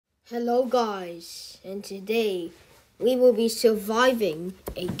Hello guys, and today we will be surviving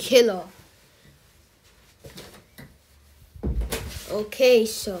a killer. Okay,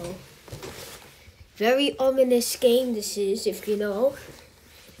 so very ominous game this is, if you know.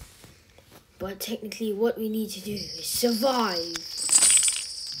 But technically what we need to do is survive.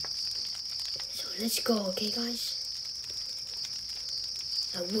 So let's go, okay guys?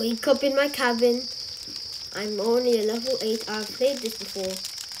 I wake up in my cabin. I'm only a level 8. I've played this before.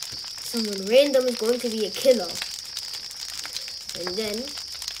 Someone random is going to be a killer. And then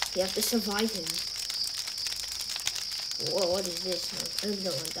you have to survive him. Whoa, what is this? No, I don't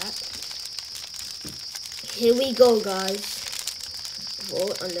want that. Here we go, guys.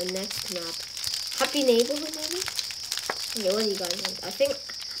 Vote on the next map. Happy neighborhood, maybe? Okay, what do you guys want? I think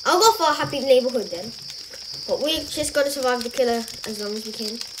I'll go for a happy neighborhood then. But we're just gonna survive the killer as long as we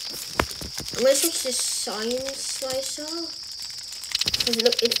can. I'm gonna switch to science slicer. Because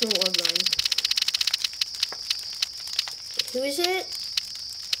look, it's more online. Who is it?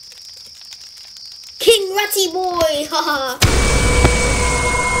 King Ratty Boy! Haha!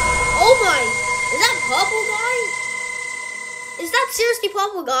 Oh my! Is that purple guy? Is that seriously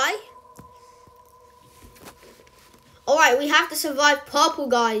purple guy? Alright, we have to survive purple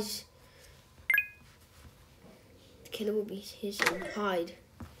guys. The killer will be here soon. Hide.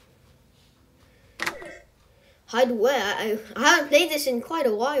 Hide where? I haven't played this in quite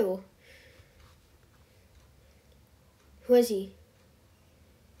a while. Who is he?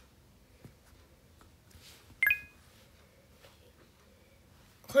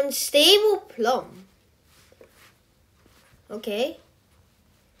 Constable Plum. Okay.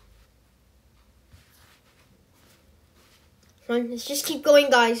 Come on, let's just keep going,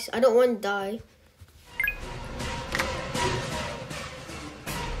 guys. I don't want to die.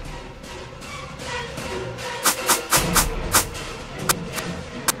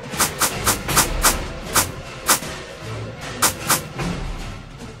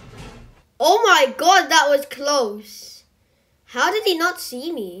 Oh my god, that was close. How did he not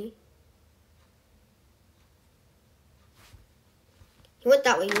see me? He went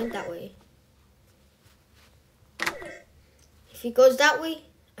that way, If he goes that way,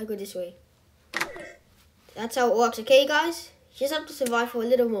 I go this way. That's how it works, okay guys? You just have to survive for a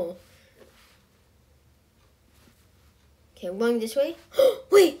little more. Okay, I'm going this way.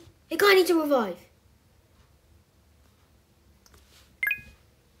 Wait, a guy needs to revive.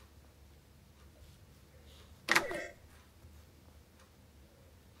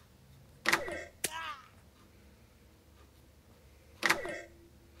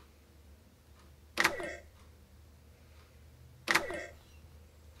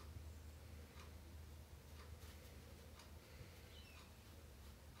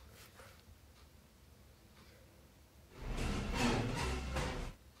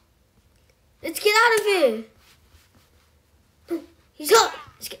 Let's get out of here. Oh, he's up.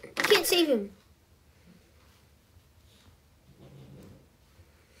 I can't save him.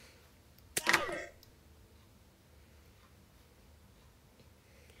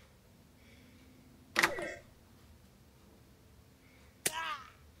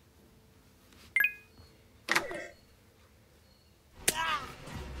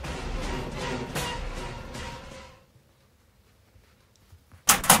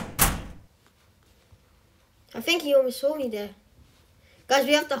 I think he almost saw me there. Guys,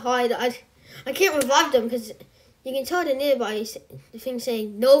 we have to hide. I can't revive them because you can tell they're nearby. The thing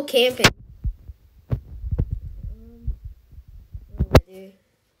saying no camping. What do I do?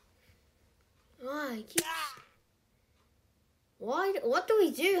 Why? What do we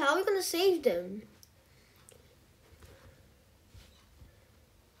do? How are we gonna save them?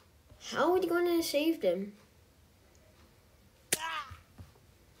 How are we gonna save them?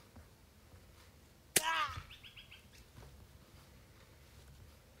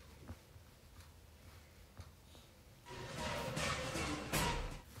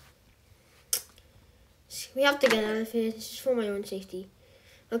 We have to get out of here. This is for my own safety.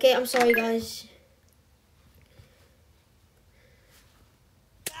 Okay, I'm sorry, guys.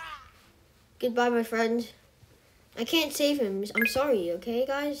 Goodbye, my friend. I can't save him. I'm sorry, okay,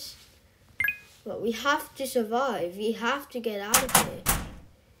 guys? But we have to survive. We have to get out of here.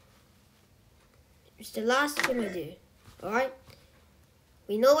 It's the last thing I do. Alright?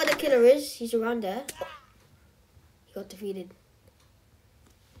 We know where the killer is. He's around there. Oh, he got defeated.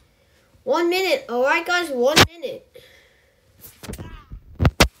 1 minute. Alright, guys. 1 minute.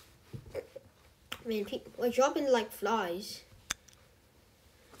 Man, we're dropping like flies.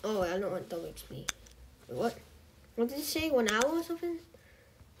 Oh, I don't want double XP. What? What did it say? 1 hour or something?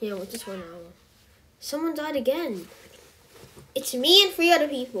 Yeah, well, just 1 hour. Someone died again. It's me and 3 other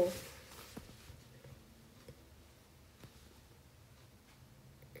people.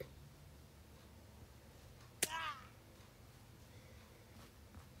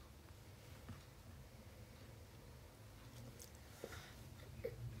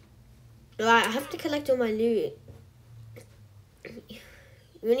 Alright, I have to collect all my loot.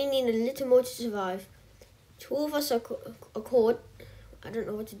 We only need a little more to survive. 2 of us are caught. I don't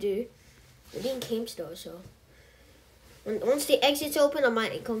know what to do. We're in camps though, so. Once the exits open, I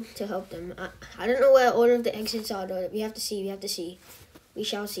might come to help them. I don't know where all of the exits are though. We have to see. We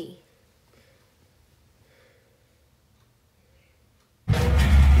shall see.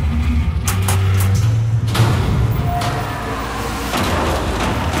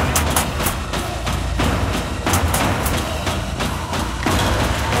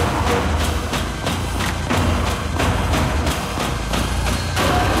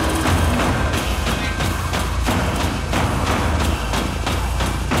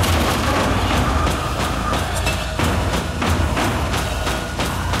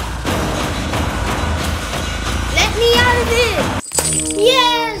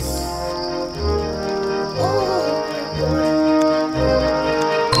 Yes! Oh my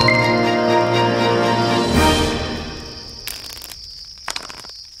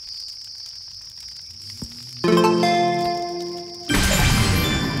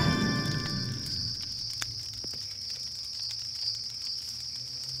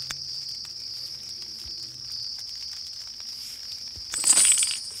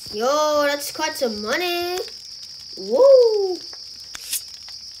Yo, that's quite some money. Woo!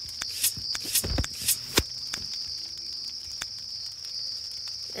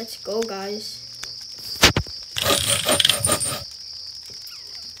 Let's go, guys.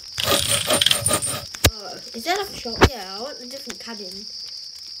 Is that a shop? Yeah, I want a different cabin.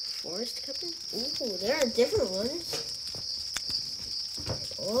 Forest cabin? Ooh, there are different ones.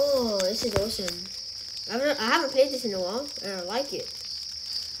 Oh, this is awesome. I haven't played this in a while, and I like it.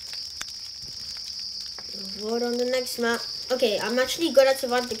 Vote on the next map. Okay, I'm actually good at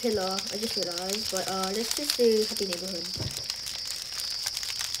survive the killer. I just realized, but let's just do happy neighborhood.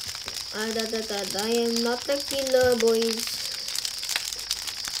 I am not the killer, boys.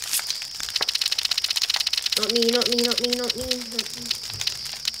 Not me, not me, not me, not me, not me.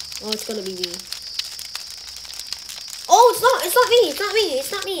 Oh, it's gonna be me. Oh, it's not me, it's not me,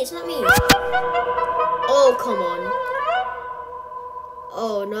 it's not me, it's not me. Oh, come on.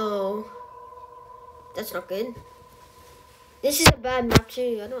 Oh, no. That's not good. This is a bad map,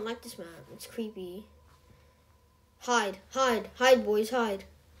 too. I don't like this map. It's creepy. Hide, hide, hide, boys, hide.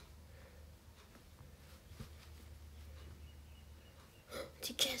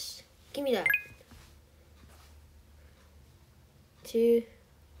 To chest. Give me that. 2,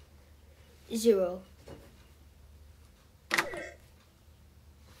 0.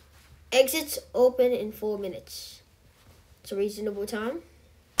 Exits open in 4 minutes. It's a reasonable time.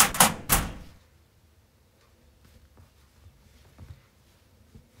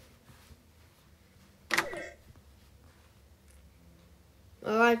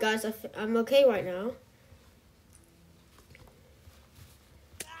 Alright, guys, I'm okay right now.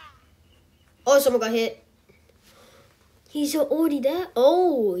 Oh, someone got hit. He's already there?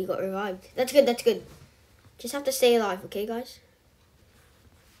 Oh, he got revived. That's good, that's good. Just have to stay alive, okay, guys?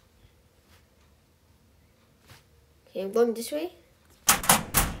 Okay, I'm going this way.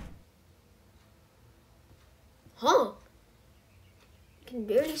 Huh? You can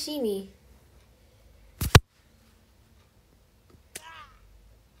barely see me.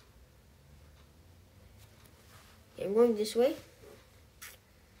 Okay, I'm going this way.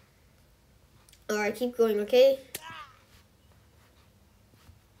 Alright, keep going, okay?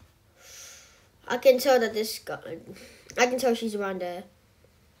 I can tell that I can tell she's around there.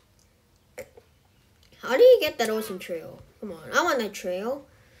 How do you get that awesome trail? Come on, I want that trail.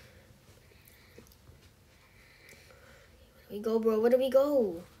 Where do we go, bro? Where do we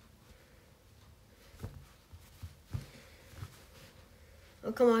go?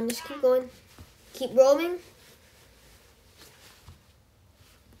 Oh, come on, just keep going. Keep roaming.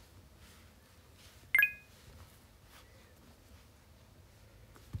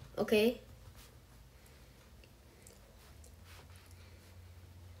 Okay.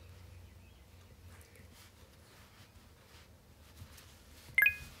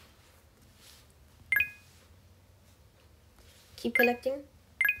 Keep collecting.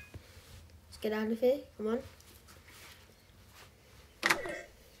 Let's get out of here. Come on. Let's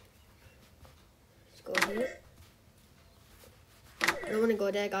go here. I don't want to go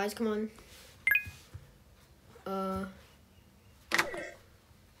there, guys. Come on.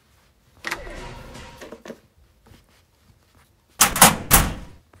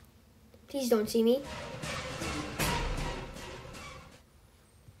 Please don't see me.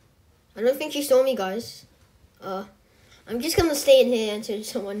 I don't think she saw me, guys. I'm just gonna stay in here until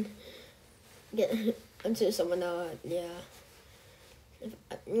someone yeah. I'm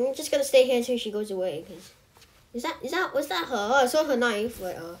just gonna stay here until she goes away. Cause was that her? Oh, I saw her knife.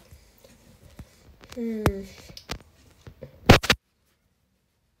 But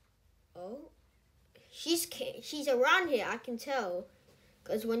Oh, she's around here. I can tell,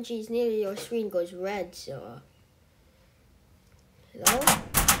 cause when she's near your screen, it goes red. So, hello.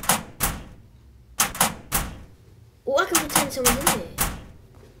 Oh, I can pretend someone's in here.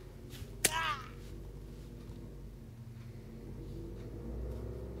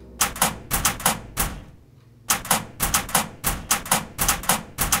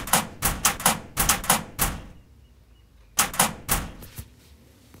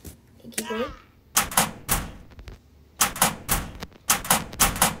 Keep going.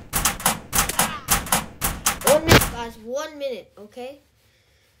 1 minute, guys. 1 minute, okay?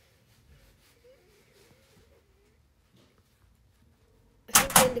 I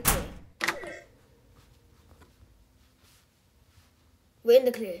think we're in the clear. We're in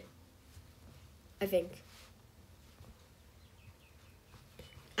the clear. I think.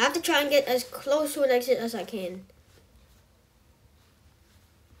 I have to try and get as close to an exit as I can.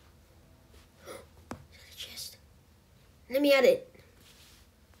 Chest. Let me at it.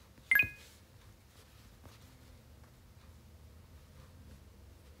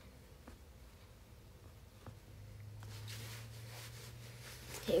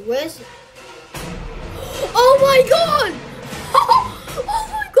 Okay, where's... Oh my god! Oh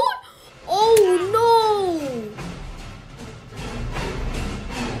my god! Oh no!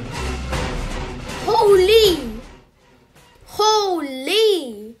 Holy!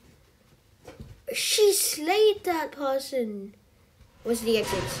 Holy! She slayed that person. What's the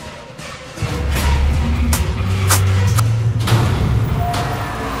exits?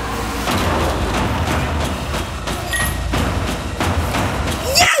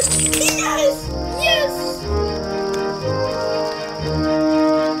 Yes! Yes! Yes!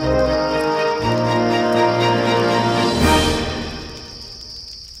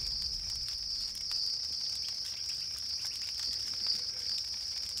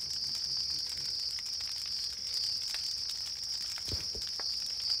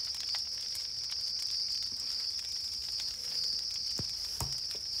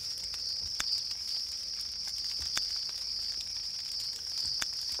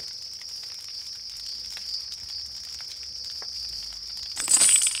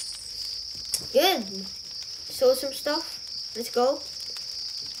 Good. Saw some stuff. Let's go.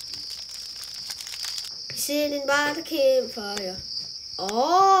 Sitting by the campfire.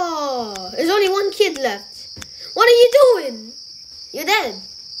 Oh, there's only one kid left. What are you doing? You're dead.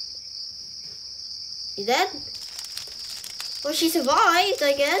 You dead? Well, she survived,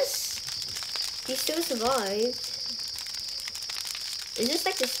 I guess. She still survived. Is this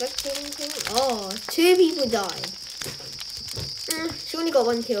like the spectating thing? Oh, 2 people died. She only got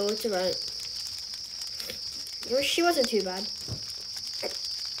 1 kill. It's alright. She wasn't too bad.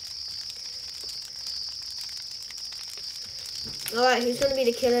 Alright, who's gonna be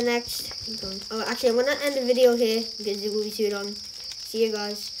the killer next? Oh, actually, I'm gonna end the video here because it will be too long. See you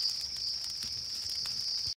guys.